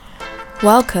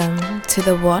Welcome to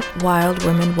the What Wild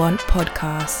Women Want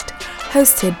podcast,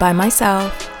 hosted by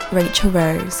myself, Rachel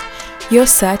Rose, your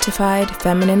certified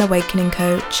feminine awakening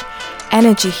coach,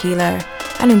 energy healer,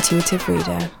 and intuitive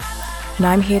reader. And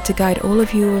I'm here to guide all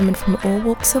of you women from all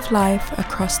walks of life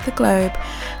across the globe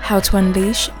how to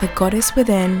unleash the goddess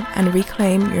within and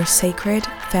reclaim your sacred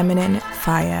feminine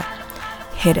fire.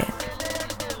 Hit it.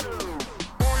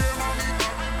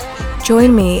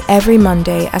 Join me every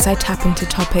Monday as I tap into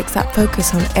topics that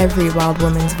focus on every wild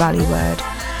woman's value word,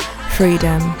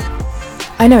 freedom.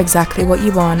 I know exactly what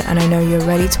you want, and I know you're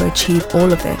ready to achieve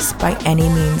all of this by any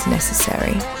means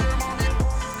necessary.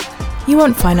 You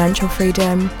want financial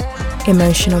freedom,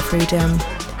 emotional freedom,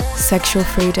 sexual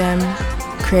freedom,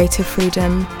 creative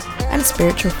freedom, and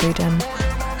spiritual freedom.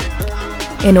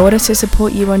 In order to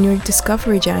support you on your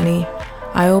discovery journey,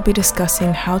 I will be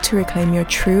discussing how to reclaim your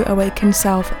true awakened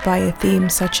self via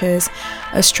themes such as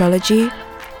astrology,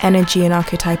 energy and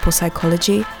archetypal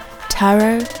psychology,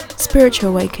 tarot, spiritual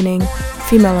awakening,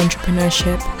 female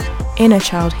entrepreneurship, inner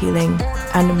child healing,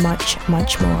 and much,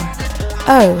 much more.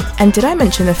 Oh, and did I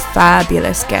mention the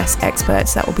fabulous guest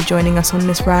experts that will be joining us on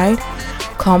this ride?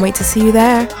 Can't wait to see you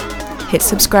there. Hit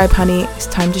subscribe, honey. It's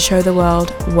time to show the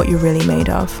world what you're really made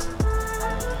of.